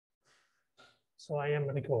So I am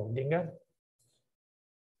recording.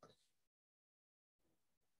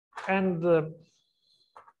 And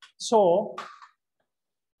so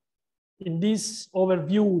in this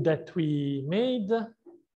overview that we made,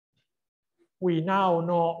 we now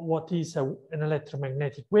know what is an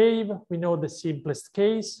electromagnetic wave. We know the simplest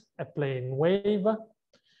case, a plane wave.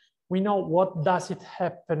 We know what does it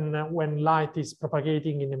happen when light is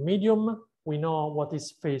propagating in a medium. We know what is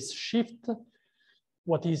phase shift,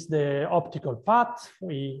 what is the optical path.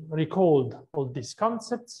 We recalled all these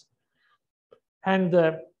concepts.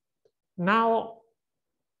 And now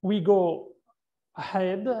we go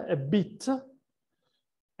ahead a bit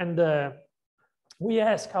and we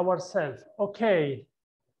ask ourselves, okay,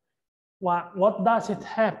 what does it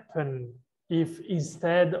happen if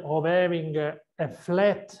instead of having a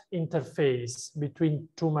flat interface between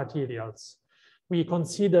two materials, we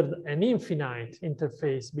considered an infinite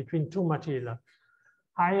interface between two materials?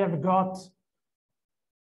 I have got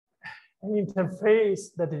an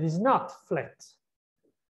interface that it is not flat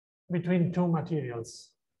between two materials,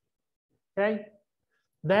 okay?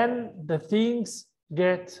 Then the things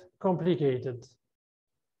get complicated,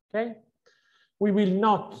 okay? We will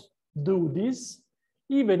not do this,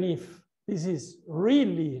 even if this is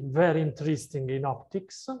really very interesting in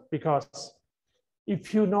optics, because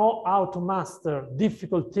if you know how to master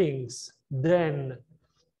difficult things, then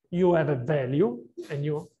you have a value,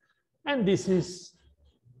 and this is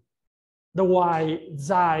the why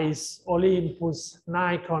Zeiss, Olympus,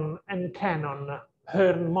 Nikon, and Canon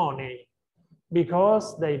earn money,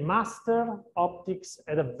 because they master optics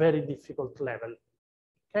at a very difficult level,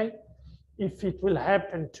 okay? If it will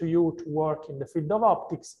happen to you to work in the field of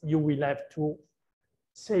optics, you will have to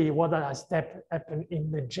say what has happened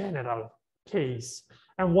in the general case.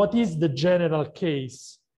 And what is the general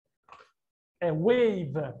case? A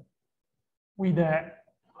wave with a,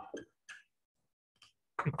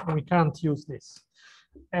 we can't use this,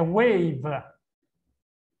 a wave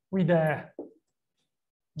with a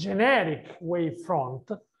generic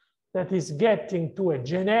wavefront that is getting to a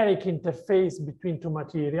generic interface between two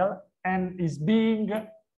materials and is being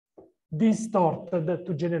distorted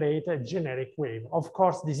to generate a generic wave. Of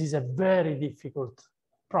course, this is a very difficult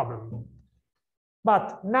problem.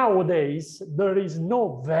 But nowadays, there is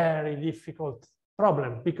no very difficult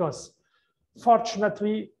problem because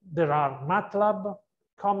fortunately, there are MATLAB,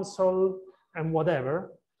 COMSOL, and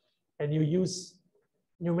whatever, and you use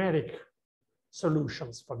numeric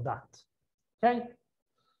solutions for that, okay?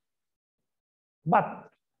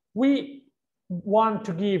 But we want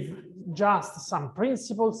to give just some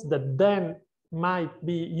principles that then might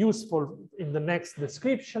be useful in the next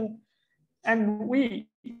description, and we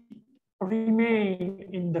remain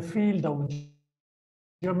in the field of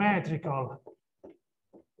geometrical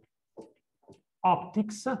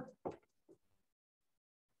optics,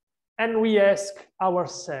 and we ask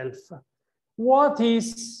ourselves, what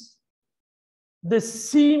is the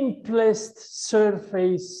simplest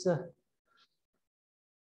surface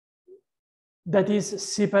that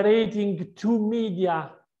is separating two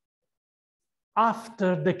media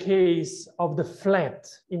after the case of the flat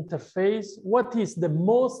interface? What is the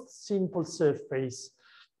most simple surface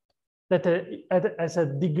that has a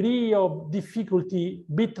degree of difficulty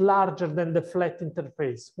a bit larger than the flat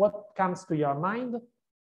interface? What comes to your mind?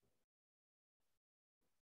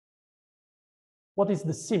 What is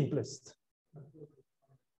the simplest?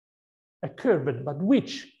 A curved, but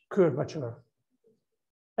which curvature?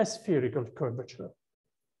 A spherical curvature,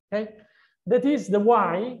 okay? That is the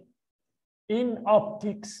why in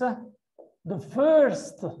optics, the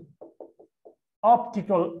first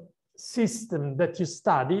optical system that you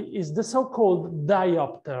study is the so-called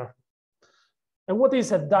diopter. And what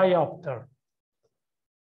is a diopter?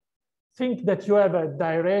 Think that you have a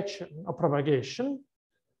direction of propagation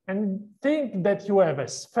and think that you have a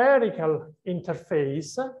spherical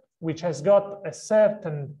interface which has got a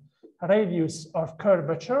certain radius of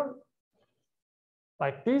curvature,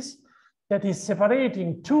 like this, that is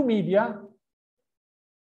separating two media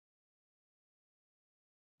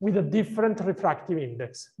with a different refractive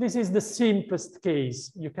index. This is the simplest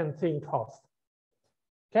case you can think of,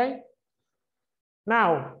 okay?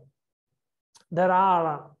 Now, there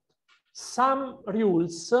are some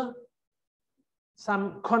rules,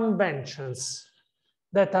 some conventions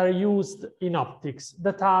that are used in optics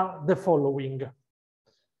that are the following.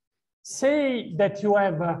 Say that you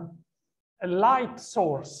have a light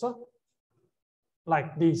source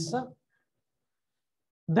like this,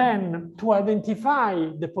 then to identify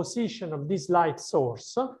the position of this light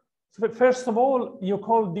source, first of all, you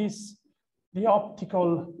call this the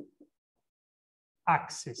optical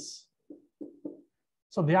axis.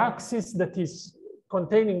 So the axis that is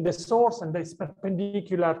containing the source and is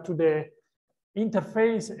perpendicular to the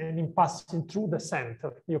interface and in passing through the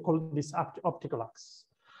center. You call this optical axis.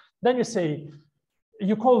 Then you say,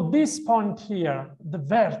 you call this point here the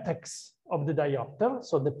vertex of the diopter,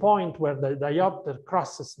 so the point where the diopter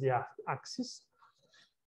crosses the axis.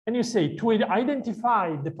 And you say, to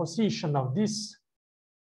identify the position of this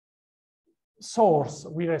source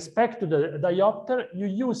with respect to the diopter, you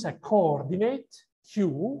use a coordinate,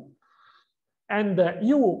 Q, and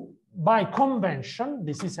you, by convention,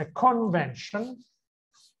 this is a convention,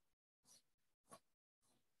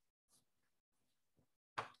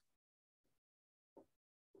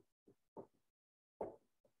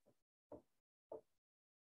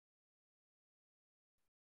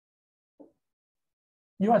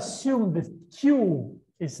 you assume that Q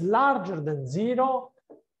is larger than 0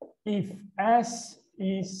 if S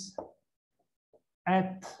is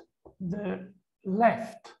at the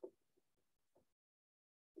left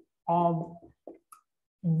of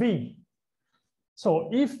B. So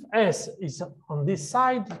if S is on this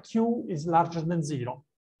side, Q is larger than 0.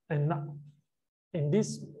 And in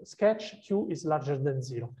this sketch, Q is larger than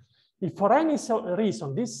 0. If for any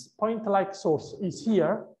reason this point-like source is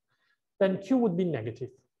here, then Q would be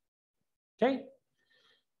negative. Okay?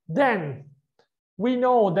 Then we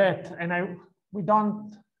know that, and we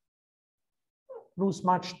don't lose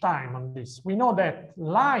much time on this. We know that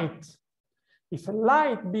light, if a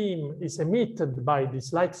light beam is emitted by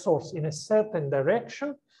this light source in a certain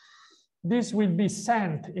direction, this will be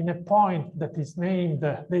sent in a point that is named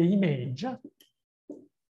the image.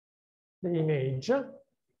 The image.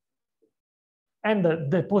 And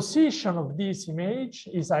the position of this image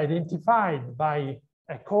is identified by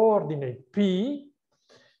a coordinate P.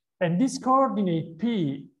 And this coordinate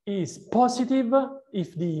P is positive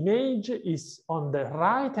if the image is on the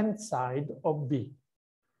right-hand side of B.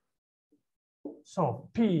 So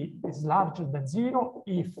P is larger than 0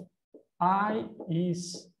 if I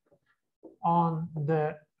is on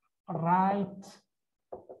the right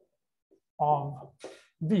of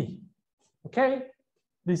V. Okay?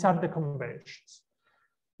 These are the conventions.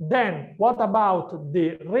 Then what about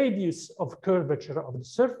the radius of curvature of the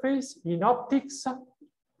surface? In optics,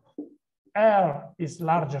 R is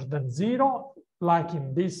larger than 0, like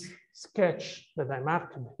in this sketch that I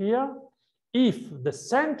marked here, if the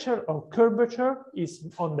center of curvature is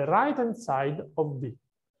on the right-hand side of B.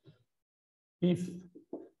 If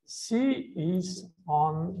C is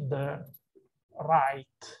on the right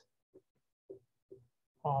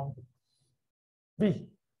of B.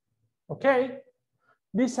 Okay?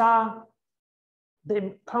 These are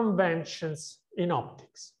the conventions in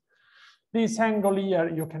optics. This angle here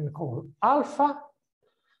you can call alpha.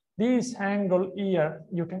 This angle here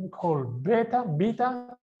you can call beta.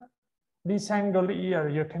 This angle here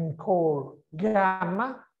you can call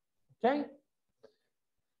gamma. Okay?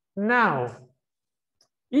 Now,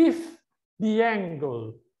 if the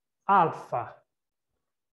angle alpha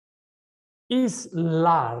is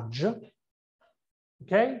large,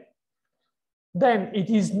 okay, then it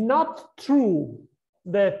is not true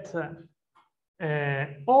that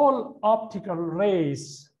all optical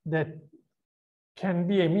rays that can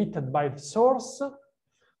be emitted by the source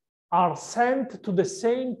are sent to the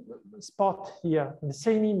same spot here, the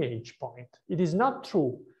same image point. It is not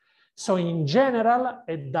true. So in general,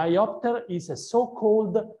 a diopter is a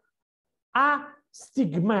so-called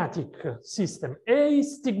astigmatic system,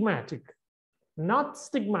 astigmatic, not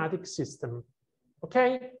stigmatic system,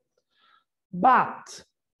 okay? But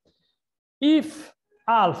if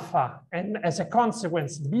alpha and as a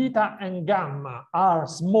consequence beta and gamma are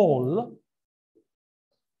small,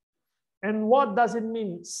 and what does it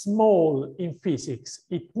mean small in physics?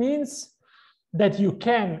 It means that you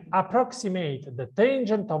can approximate the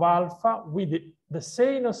tangent of alpha with the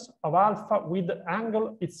sinus of alpha with the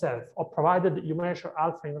angle itself, or provided you measure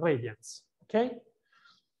alpha in radians, okay?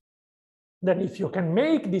 Then if you can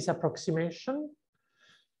make this approximation,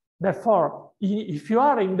 therefore, if you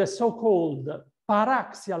are in the so-called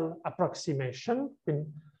paraxial approximation,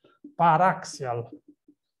 in paraxial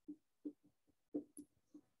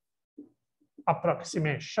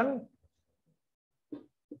approximation,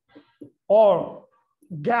 or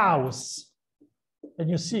Gauss, and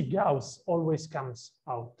you see Gauss always comes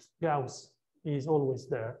out. Gauss is always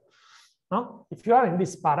there. No? If you are in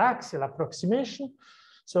this paraxial approximation,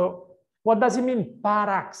 so what does it mean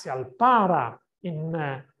paraxial? Para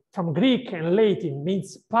in from Greek and Latin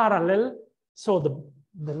means parallel. So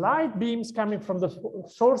the light beams coming from the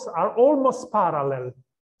source are almost parallel.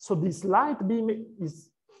 So this light beam is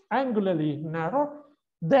angularly narrow.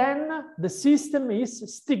 Then the system is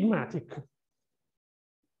stigmatic.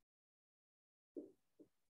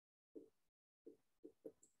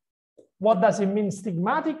 What does it mean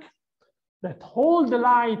stigmatic? That all the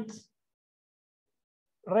light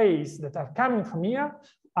rays that are coming from here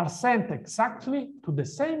are sent exactly to the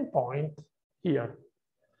same point here.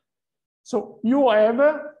 So you have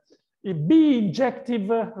a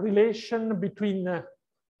bijective relation between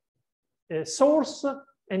a source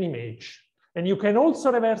and image. And you can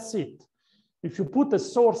also reverse it. If you put a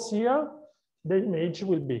source here, the image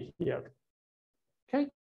will be here. Okay?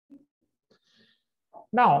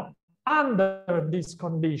 Now, under these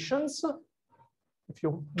conditions, if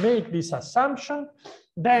you make this assumption,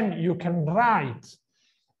 then you can write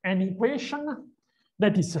an equation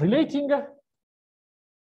that is relating.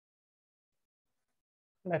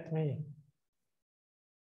 Let me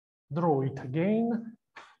draw it again.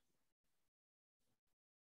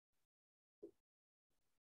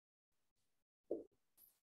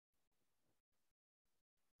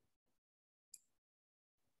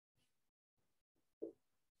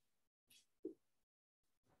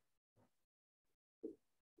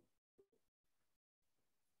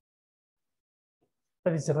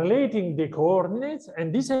 That is relating the coordinates,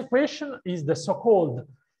 and this equation is the so-called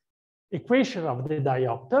equation of the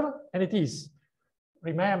diopter, and it is,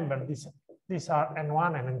 remember, these are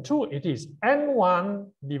N1 and N2, it is N1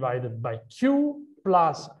 divided by Q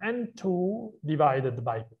plus N2 divided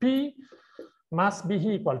by P must be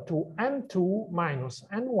equal to N2 minus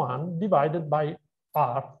N1 divided by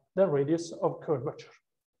R, the radius of curvature.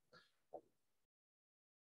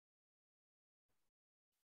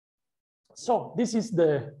 So this is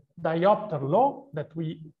the diopter law that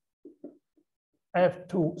we have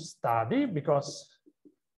to study because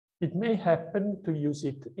it may happen to use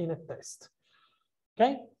it in a test.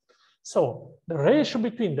 Okay? So the ratio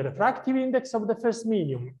between the refractive index of the first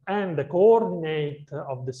medium and the coordinate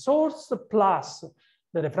of the source plus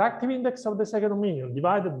the refractive index of the second medium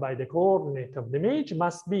divided by the coordinate of the image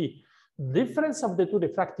must be the difference of the two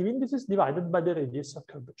refractive indices divided by the radius of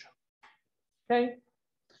curvature. Okay?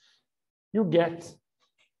 You get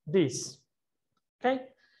this. Okay?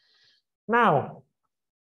 Now,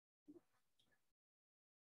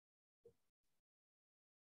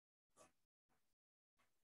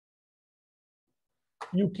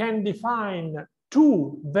 you can define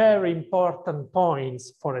two very important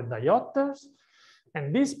points for a diopter,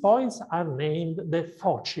 and these points are named the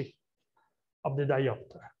foci of the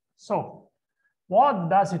diopter. So, what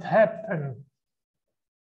does it happen?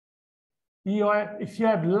 If you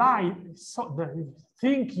have light,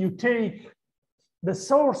 think you take the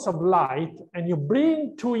source of light and you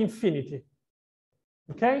bring to infinity.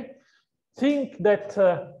 Okay? Think that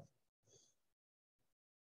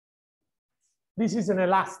this is an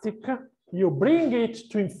elastic. You bring it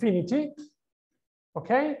to infinity.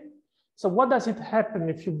 Okay? So what does it happen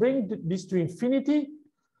if you bring this to infinity?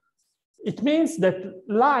 It means that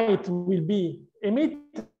light will be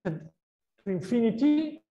emitted to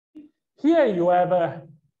infinity. Here you have a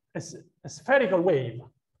spherical wave,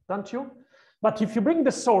 don't you? But if you bring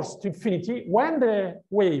the source to infinity, when the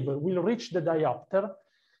wave will reach the diopter,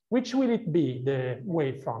 which will it be, the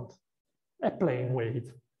wavefront? A plane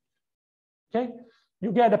wave. Okay?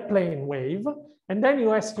 You get a plane wave, and then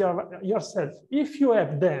you ask yourself, if you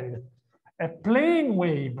have then a plane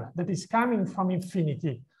wave that is coming from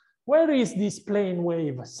infinity, where is this plane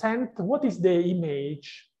wave sent? What is the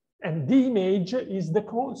image? And the image is the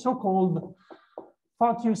so-called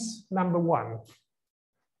focus number 1.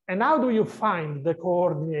 And how do you find the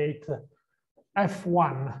coordinate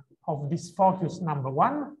F1 of this focus number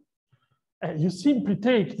 1? You simply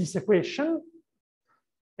take this equation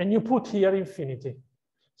and you put here infinity.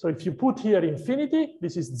 So if you put here infinity,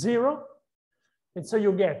 this is 0. And so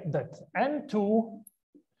you get that N2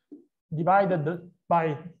 divided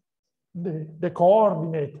by the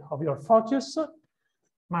coordinate of your focus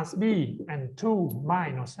must be N2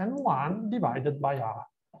 minus N1 divided by R.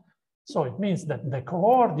 So it means that the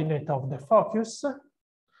coordinate of the focus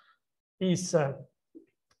is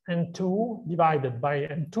N2 divided by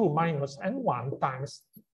N2 minus N1 times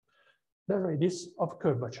the radius of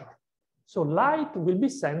curvature. So light will be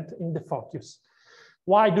sent in the focus.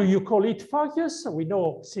 Why do you call it focus? We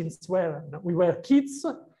know since we were kids,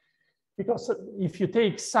 because if you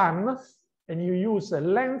take sun and you use a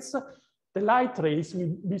lens, the light rays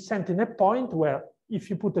will be sent in a point where if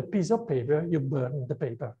you put a piece of paper, you burn the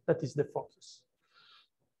paper. That is the focus.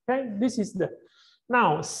 Okay, this is the...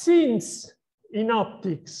 Now, since in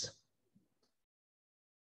optics,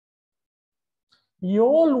 you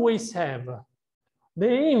always have the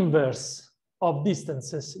inverse of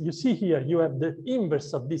distances. You see here, you have the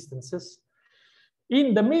inverse of distances.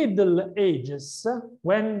 In the Middle Ages,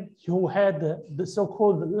 when you had the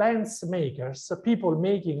so-called lens makers, people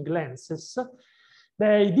making lenses,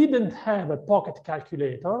 they didn't have a pocket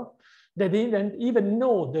calculator. They didn't even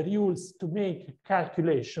know the rules to make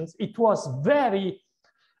calculations. It was very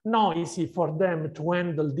noisy for them to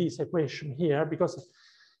handle this equation here, because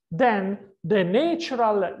then the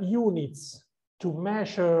natural units to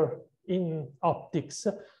measure in optics,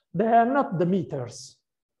 they are not the meters.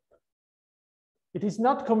 It is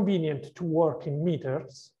not convenient to work in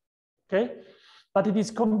meters, okay? But it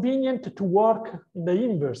is convenient to work in the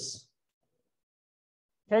inverse,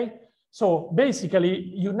 okay? So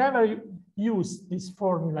basically, you never use this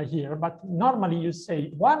formula here, but normally you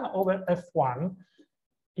say 1 over F1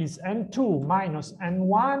 is N2 minus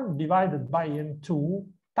N1 divided by N2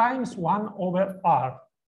 times 1 over R.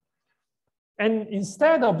 And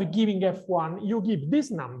instead of giving F1, you give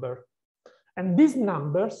this number. And these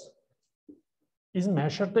numbers is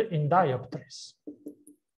measured in diopters.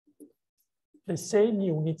 The same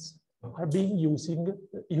units are being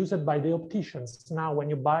used by the opticians now when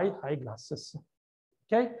you buy eyeglasses.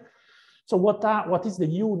 Okay, so what is the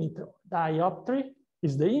unit dioptry?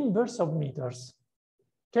 Is the inverse of meters.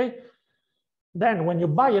 Okay, then when you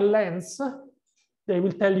buy a lens, they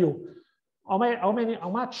will tell you how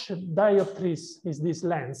much dioptries is this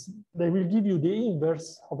lens. They will give you the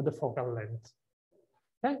inverse of the focal length.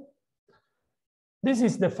 Okay. This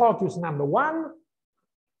is the focus number 1.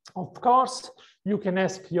 Of course, you can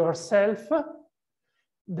ask yourself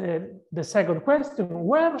the second question: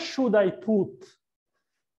 where should I put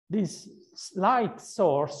this light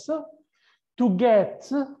source to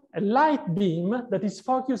get a light beam that is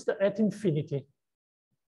focused at infinity?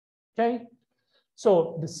 Okay,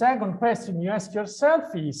 so the second question you ask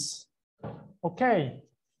yourself is, okay,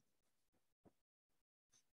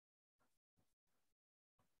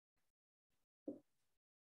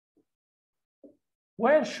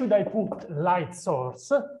 where should I put light source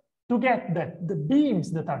to get that the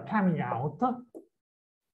beams that are coming out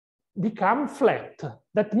become flat?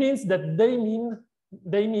 That means that they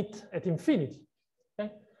meet at infinity.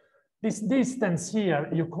 Okay? This distance here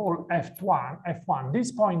you call F1.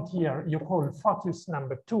 This point here you call focus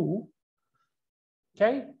number 2.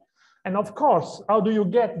 Okay? And of course, how do you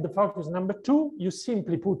get the focus number 2? You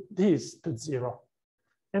simply put this to 0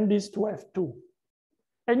 and this to F2.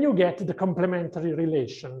 And you get the complementary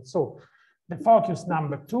relation. So the focus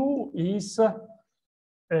number 2 is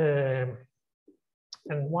N1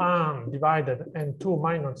 divided N2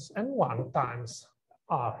 minus N1 times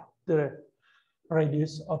R, the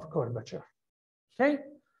radius of curvature. Okay?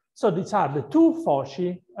 So these are the two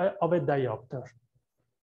foci of a diopter.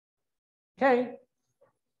 Okay?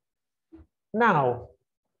 Now,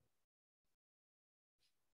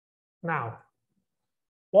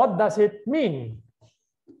 what does it mean?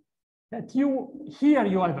 That here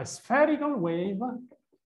you have a spherical wave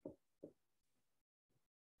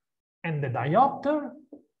and the diopter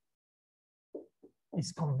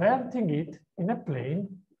is converting it in a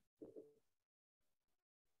plane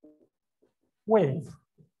wave,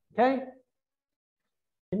 okay?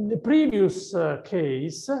 In the previous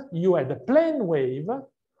case, you had a plane wave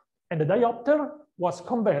and the diopter was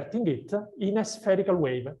converting it in a spherical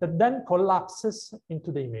wave that then collapses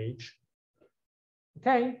into the image,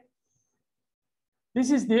 okay? This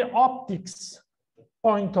is the optics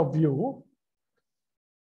point of view,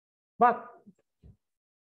 but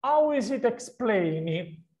how is it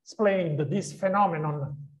explained, this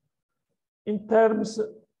phenomenon, in terms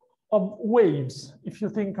of waves, if you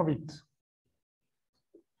think of it?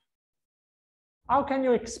 How can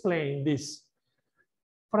you explain this?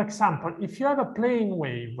 For example, if you have a plane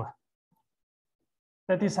wave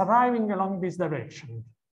that is arriving along this direction,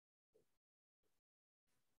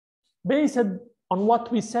 based on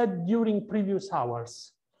what we said during previous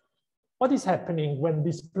hours, what is happening when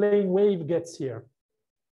this plane wave gets here?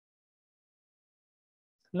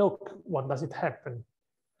 Look, what does it happen?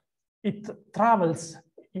 It travels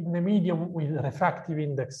in a medium with refractive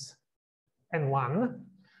index N1.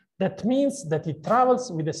 That means that it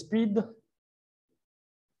travels with a speed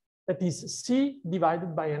that is c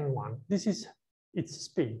divided by N1. This is its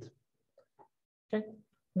speed. Okay.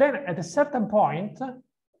 Then at a certain point,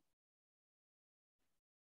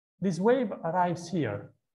 this wave arrives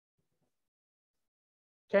here.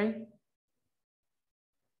 Okay.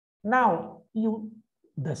 Now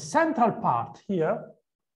the central part here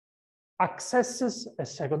accesses a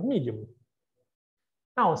second medium.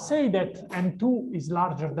 Now say that N2 is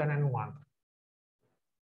larger than N1.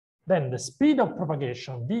 Then the speed of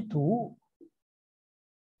propagation V2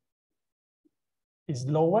 is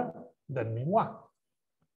lower than V1.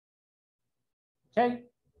 Okay?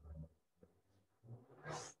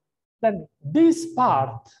 Then this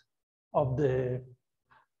part of the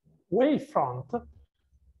wavefront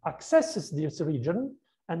accesses this region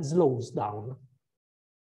and slows down.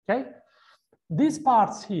 Okay? These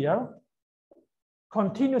parts here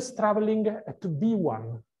continues traveling at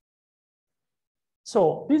B1.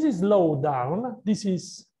 So this is slowed down, this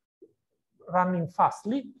is running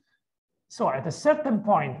fastly. So at a certain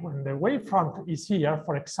point when the wavefront is here,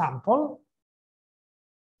 for example,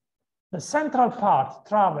 the central part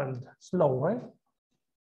traveled slower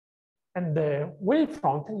and the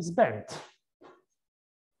wavefront is bent.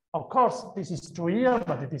 Of course, this is true here,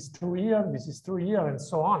 but it is true here, this is true here, and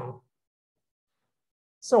so on.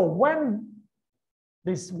 So when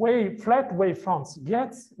this flat wavefront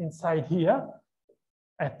gets inside here,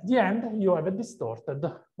 at the end, you have a distorted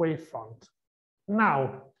wavefront.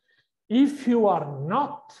 Now, if you are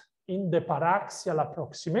not in the paraxial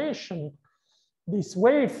approximation, this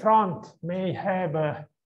wavefront may have a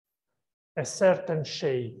certain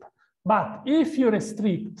shape. But if you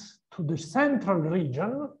restrict to the central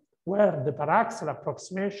region, where the paraxial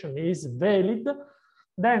approximation is valid,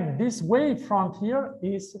 then this wavefront here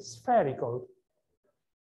is spherical.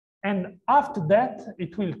 And after that,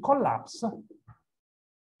 it will collapse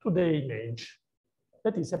to the image.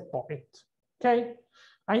 That is a point. Okay?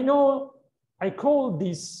 I know I call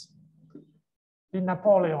this the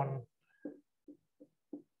Napoleon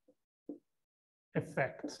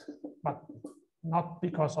effect, but not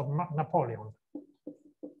because of Napoleon.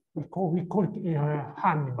 We call it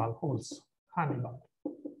Hannibal also. Hannibal.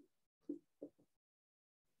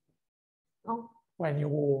 No? When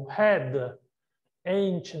you had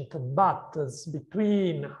ancient battles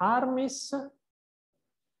between armies,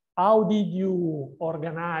 how did you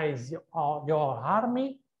organize your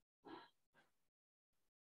army?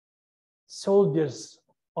 Soldiers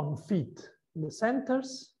on feet in the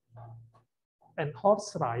centers and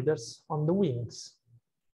horse riders on the wings.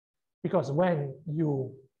 Because when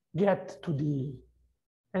you get to the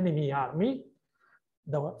enemy army,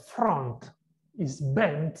 the front is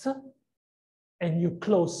bent and you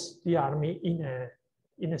close the army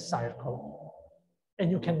in a circle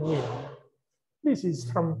and you can win. This is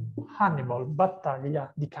from Hannibal,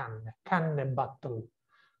 Battaglia di Canne, Canne battle.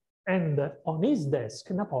 And on his desk,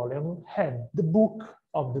 Napoleon had the book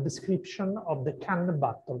of the description of the Canne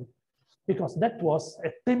battle, because that was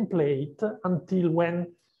a template until when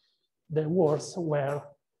the wars were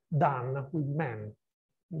done with men,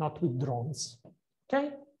 not with drones.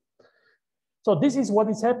 Okay? So this is what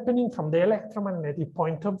is happening from the electromagnetic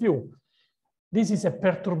point of view. This is a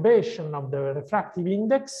perturbation of the refractive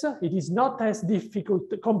index. It is not as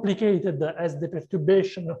complicated as the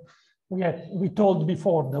perturbation we told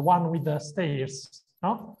before, the one with the stairs,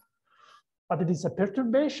 no? But it is a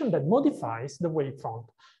perturbation that modifies the wavefront.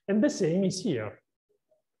 And the same is here.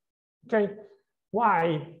 Okay,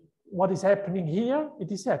 why? What is happening here?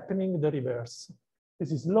 It is happening the reverse.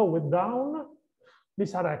 This is lowered down,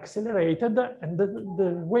 these are accelerated, and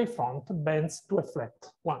the wavefront bends to a flat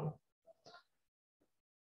one.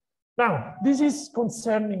 Now, this is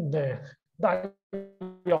concerning the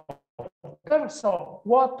diopter. So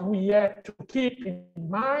what we have to keep in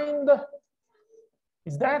mind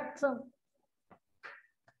is that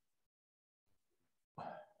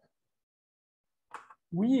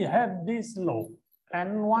we have this law,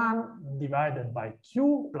 N1 divided by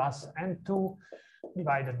Q plus N2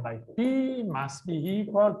 divided by P must be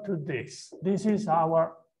equal to this. This is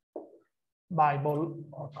our Bible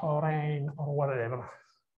or Koran or whatever.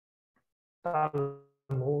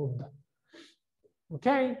 Talmud.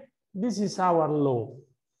 Okay, this is our law.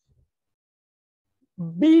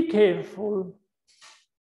 Be careful,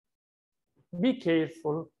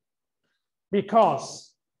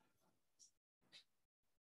 because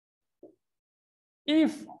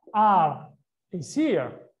if R is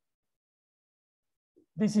here,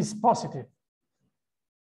 this is positive.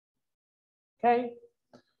 Okay,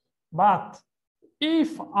 but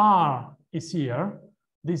if R is here,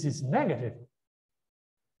 this is negative.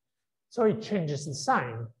 So it changes the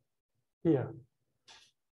sign here.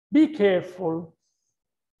 Be careful.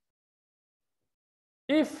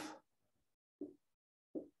 If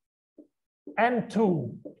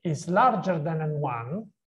N2 is larger than N1,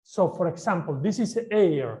 so for example, this is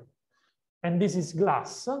air and this is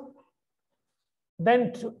glass,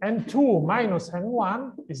 then N2 minus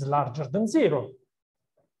N1 is larger than 0.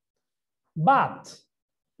 But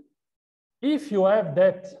if you have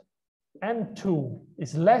that N2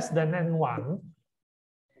 is less than N1.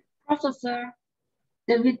 Professor,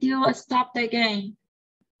 the video stopped again.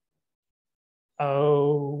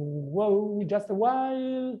 Oh, whoa, just a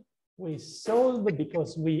while. we solved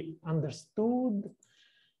because we understood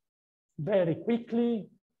very quickly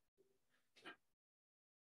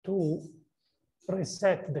to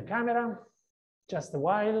reset the camera just a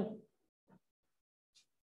while.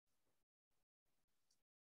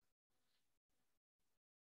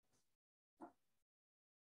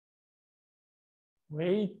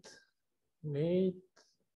 Wait.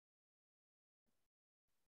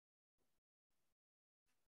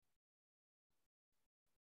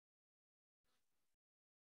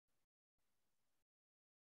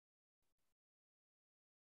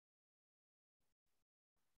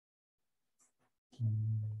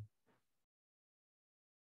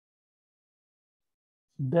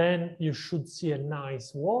 Then you should see a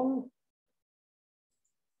nice wall.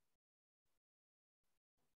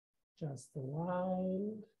 Just a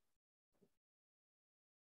while.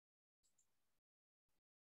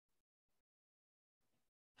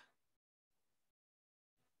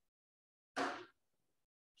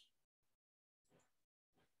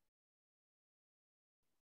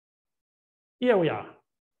 Here we are.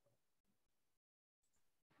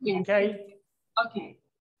 Yes. Okay. Okay.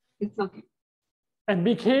 It's okay. And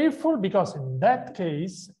be careful, because in that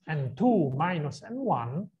case, n2 minus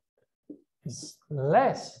n1 is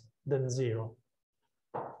less than 0.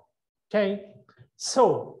 Okay.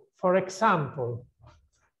 So, for example,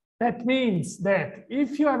 that means that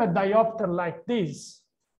if you have a diopter like this,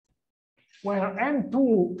 where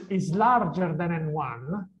n2 is larger than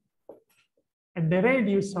n1, and the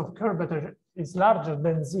radius of curvature is larger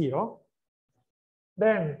than 0,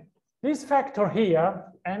 then this factor here,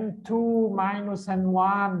 n2 minus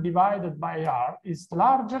n1 divided by r, is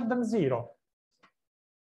larger than 0.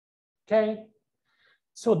 Okay?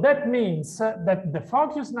 So that means that the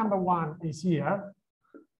focus number 1 is here,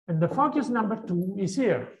 and the focus number 2 is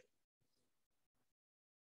here.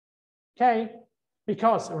 Okay?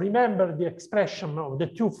 Because remember the expression of the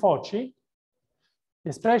two foci. The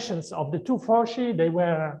expressions of the two foci, they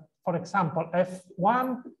were, for example,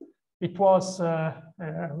 f1, it was,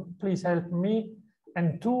 please help me,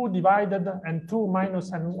 n2 divided n2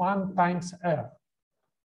 minus n1 times r.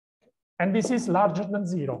 And this is larger than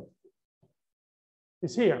 0.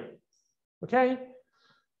 It's here, okay?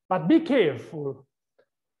 But be careful.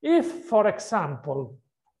 If, for example,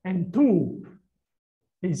 n2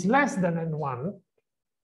 is less than n1,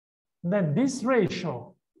 then this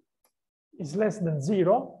ratio is less than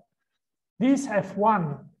 0. This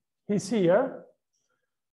f1 is here.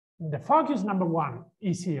 The focus number 1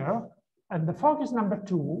 is here, and the focus number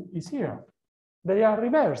 2 is here. They are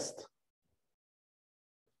reversed.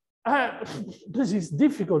 This is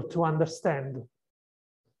difficult to understand.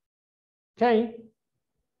 Okay?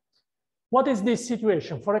 What is this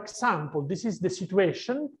situation? For example, this is the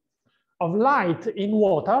situation of light in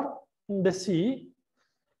water, in the sea,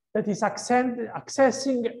 that is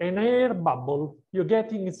accessing an air bubble. You're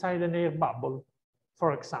getting inside an air bubble,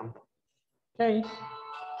 for example. Okay?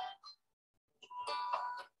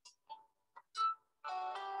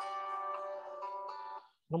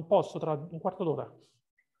 Non posso tra un quarto d'ora.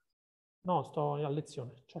 No, sto a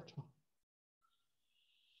lezione. Ciao, ciao.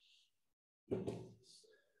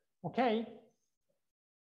 Okay?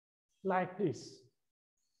 Like this.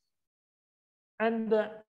 And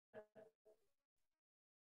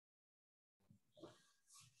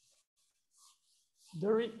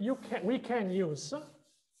we can use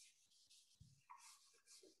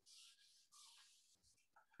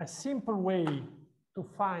a simple way to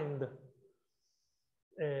find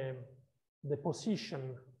the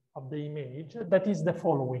position of the image, that is the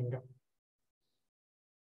following.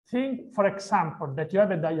 Think, for example, that you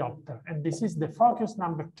have a diopter, and this is the focus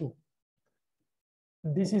number 2.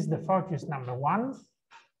 This is the focus number 1.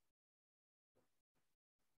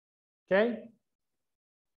 Okay?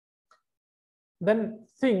 Then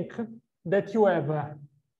think that you have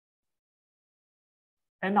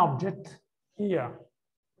an object here.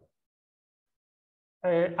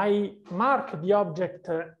 I mark the object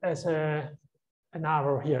as an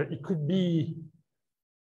arrow here. It could be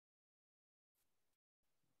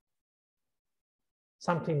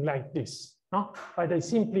something like this, no? But I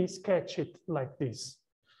simply sketch it like this.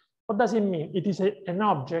 What does it mean? It is an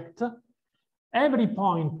object. Every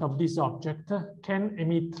point of this object can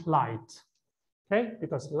emit light, okay?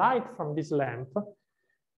 Because light from this lamp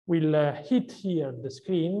will hit here the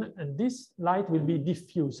screen, and this light will be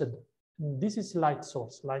diffused. This is light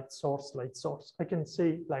source, light source, light source. I can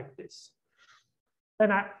say like this.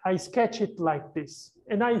 And I sketch it like this.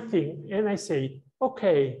 And I think, and I say,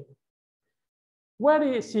 okay, where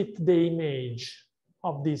is it the image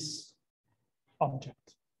of this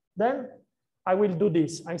object? Then I will do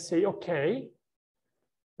this. I say, okay,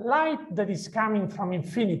 light that is coming from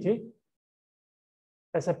infinity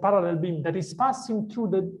as a parallel beam that is passing through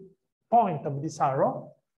the point of this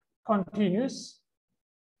arrow continues.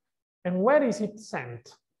 And where is it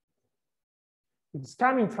sent? It's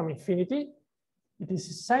coming from infinity. It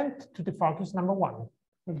is sent to the focus number 1.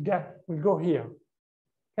 We'll go here.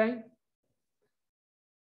 Okay?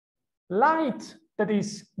 Light that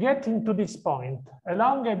is getting to this point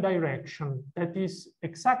along a direction that is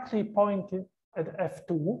exactly pointed at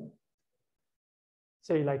F2,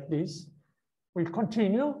 say like this, will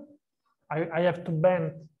continue. I have to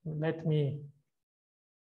bend,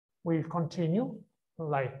 we'll continue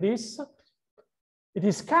like this. It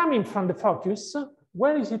is coming from the focus.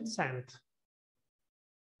 Where is it sent?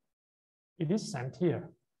 It is sent here.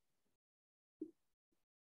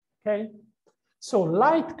 Okay? So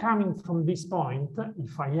light coming from this point,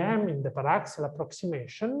 if I am in the paraxial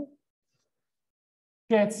approximation,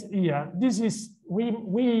 gets here. This is,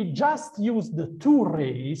 we just used the 2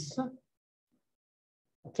 rays,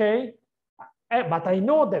 okay? But I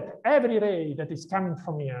know that every ray that is coming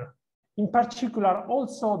from here, in particular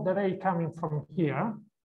also the ray coming from here,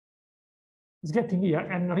 is getting here.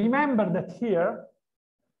 And remember that here,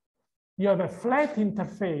 you have a flat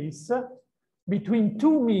interface between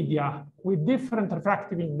 2 media with different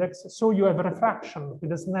refractive index. So you have refraction with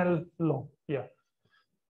the Snell law here.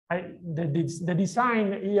 The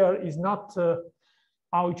design here is not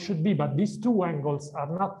how it should be, but these 2 angles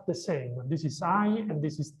are not the same. This is I and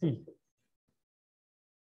this is T.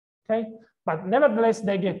 Okay, but nevertheless,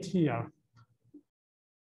 they get here.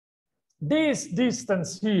 This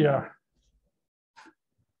distance here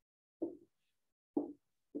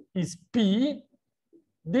is P.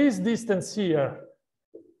 This distance here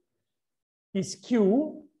is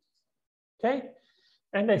Q. Okay,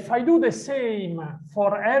 and if I do the same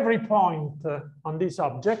for every point on this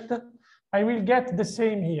object, I will get the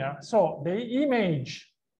same here. So the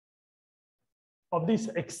image of this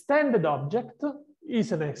extended object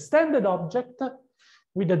is an extended object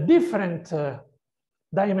with a different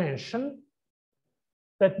dimension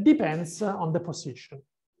that depends on the position.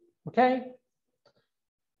 Okay?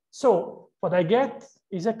 So what I get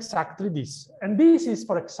is exactly this. And this is,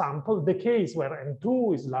 for example, the case where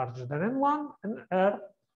N2 is larger than N1 and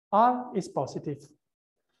R is positive.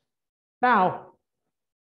 Now,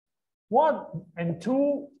 what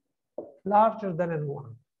N2 larger than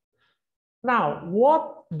N1? Now,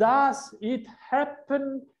 what does it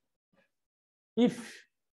happen if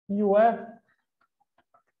you have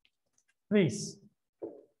this?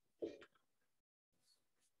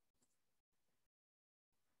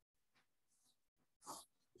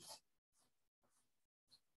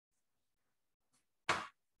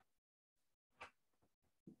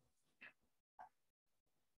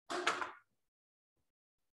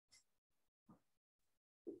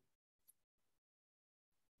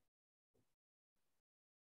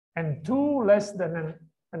 And 2 less than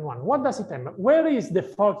N1. What does it mean? Where is the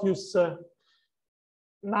focus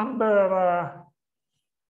number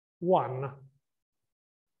 1?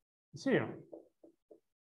 It's here.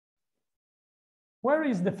 Where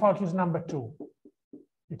is the focus number 2?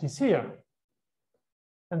 It is here.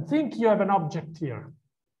 And think you have an object here.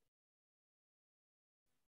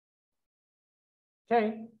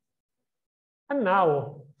 Okay? And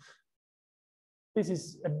now, this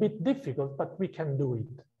is a bit difficult, but we can do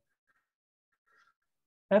it.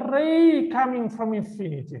 A ray coming from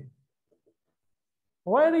infinity.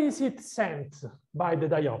 Where is it sent by the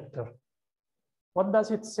diopter? What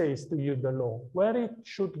does it say to you, the law? Where it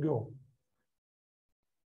should go?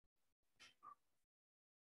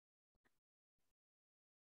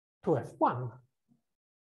 To F1.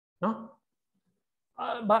 No?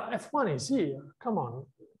 But F1 is here. Come on.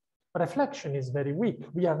 Reflection is very weak.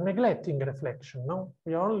 We are neglecting reflection. No?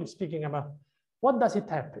 We are only speaking about what does it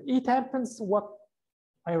happen? It happens what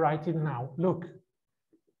I write it now. Look,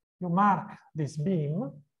 you mark this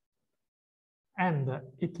beam, and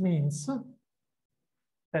it means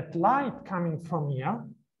that light coming from here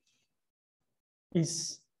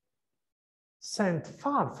is sent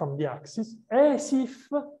far from the axis as if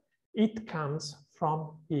it comes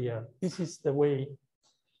from here. This is the way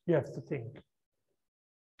you have to think.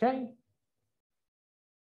 Okay?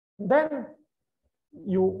 Then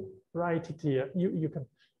you write it here. You can.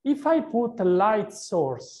 If I put a light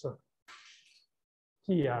source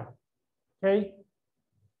here, okay?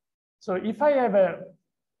 So if I have a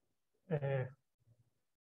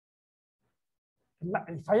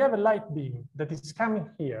light beam that is coming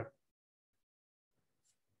here,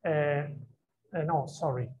 no,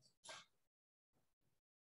 sorry.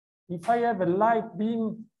 If I have a light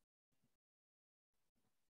beam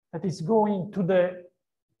that is going to the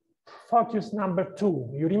focus number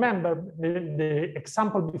 2. You remember the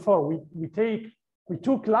example before, we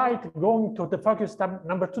took light going to the focus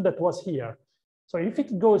number 2 that was here. So if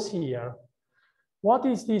it goes here, what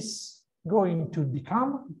is this going to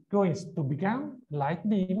become? Going to become light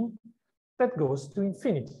beam that goes to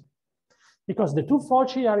infinity, because the two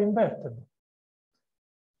foci are inverted.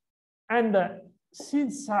 And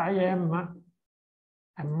since I am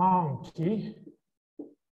a monkey,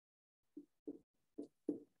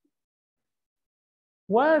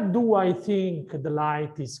 where do I think the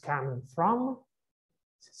light is coming from?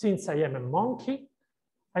 Since I am a monkey,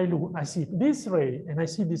 I see this ray and I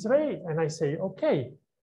see this ray and I say, okay,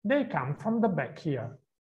 they come from the back here.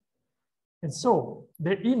 And so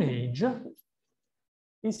the image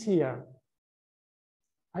is here.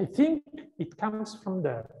 I think it comes from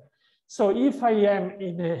there. So if I am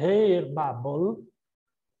in a air bubble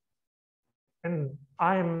and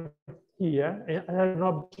I'm here, and I have an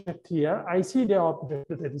object here, I see the object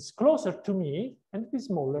that is closer to me and is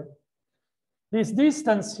smaller. This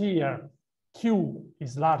distance here, Q,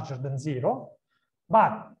 is larger than 0,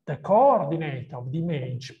 but the coordinate of the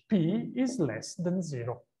image P is less than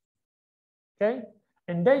 0. Okay?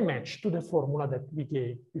 And they match to the formula that we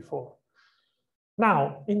gave before.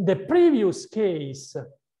 Now, in the previous case,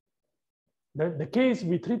 the case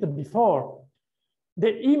we treated before,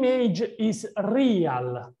 the image is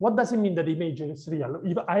real. What does it mean that the image is real?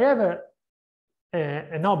 If I have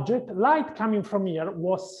an object, light coming from here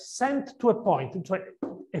was sent to a point. So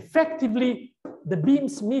effectively, the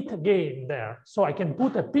beams meet again there. So I can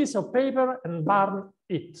put a piece of paper and burn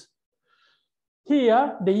it.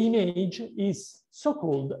 Here, the image is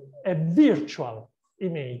so-called a virtual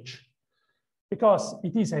image, because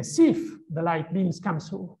it is as if the light beams come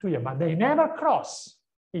to here, but they never cross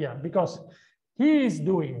here, because he is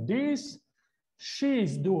doing this, she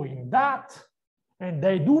is doing that, and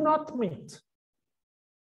they do not meet.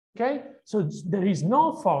 Okay, so there is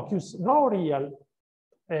no focus, no real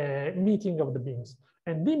meeting of the beams,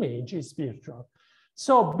 and the image is virtual.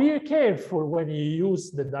 So be careful when you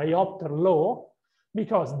use the diopter law,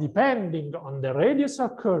 because depending on the radius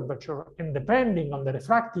of curvature and depending on the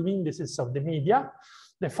refractive indices of the media,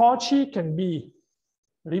 the foci can be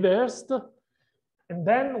reversed. And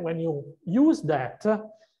then when you use that,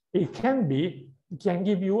 it can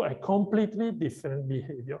give you a completely different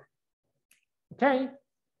behavior. Okay?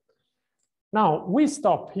 Now we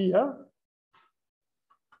stop here.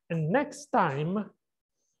 And next time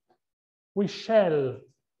we shall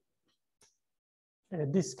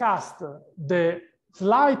discuss the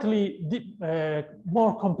slightly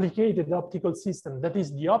more complicated optical system, that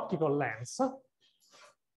is the optical lens.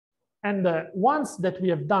 And once that we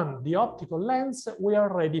have done the optical lens, we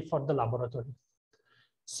are ready for the laboratory.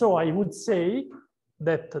 So I would say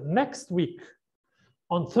that next week,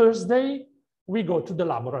 on Thursday, we go to the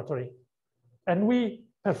laboratory and we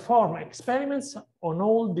perform experiments on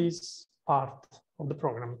all these parts of the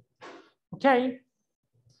program. Okay?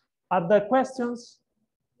 Are there questions?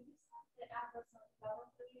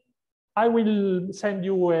 I will send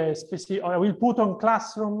you a specific, I will put on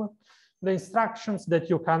Classroom the instructions that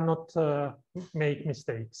you cannot make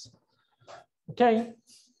mistakes. Okay?